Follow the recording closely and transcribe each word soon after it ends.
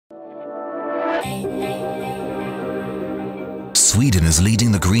Sweden is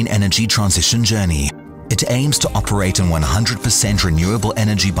leading the green energy transition journey. It aims to operate on 100% renewable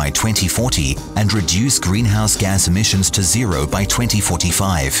energy by 2040 and reduce greenhouse gas emissions to zero by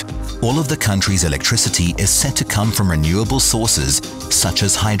 2045. All of the country's electricity is set to come from renewable sources such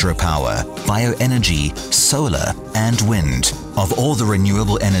as hydropower, bioenergy, solar, and wind. Of all the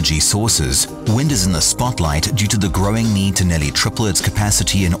renewable energy sources, wind is in the spotlight due to the growing need to nearly triple its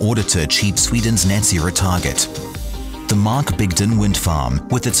capacity in order to achieve Sweden's net zero target. The Markbygden wind farm,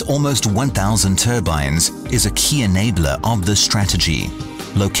 with its almost 1,000 turbines, is a key enabler of this strategy.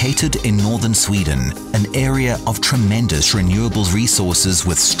 Located in northern Sweden, an area of tremendous renewable resources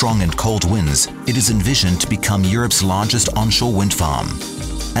with strong and cold winds, it is envisioned to become Europe's largest onshore wind farm.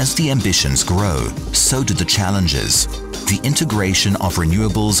 As the ambitions grow, so do the challenges. The integration of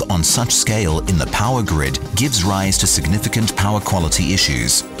renewables on such scale in the power grid gives rise to significant power quality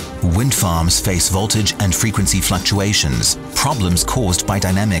issues. Wind farms face voltage and frequency fluctuations, problems caused by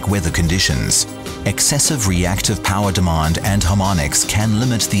dynamic weather conditions. Excessive reactive power demand and harmonics can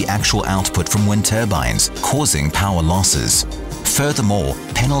limit the actual output from wind turbines, causing power losses. Furthermore,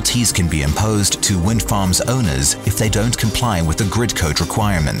 penalties can be imposed to wind farms owners if they don't comply with the grid code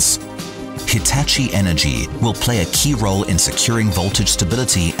requirements. Hitachi Energy will play a key role in securing voltage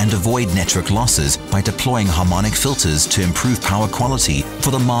stability and avoid network losses by deploying harmonic filters to improve power quality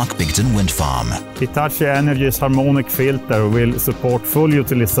for the Markbygden wind farm. Hitachi Energy's harmonic filter will support full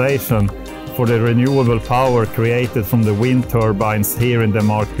utilization for the renewable power created from the wind turbines here in the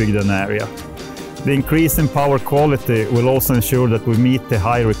Markbygden area. The increase in power quality will also ensure that we meet the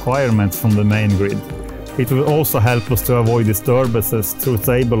high requirements from the main grid. It will also help us to avoid disturbances through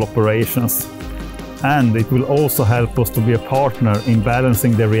stable operations. And it will also help us to be a partner in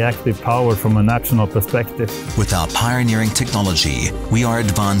balancing the reactive power from a national perspective. With our pioneering technology, we are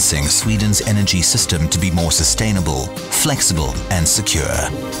advancing Sweden's energy system to be more sustainable, flexible and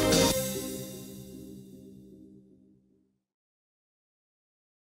secure.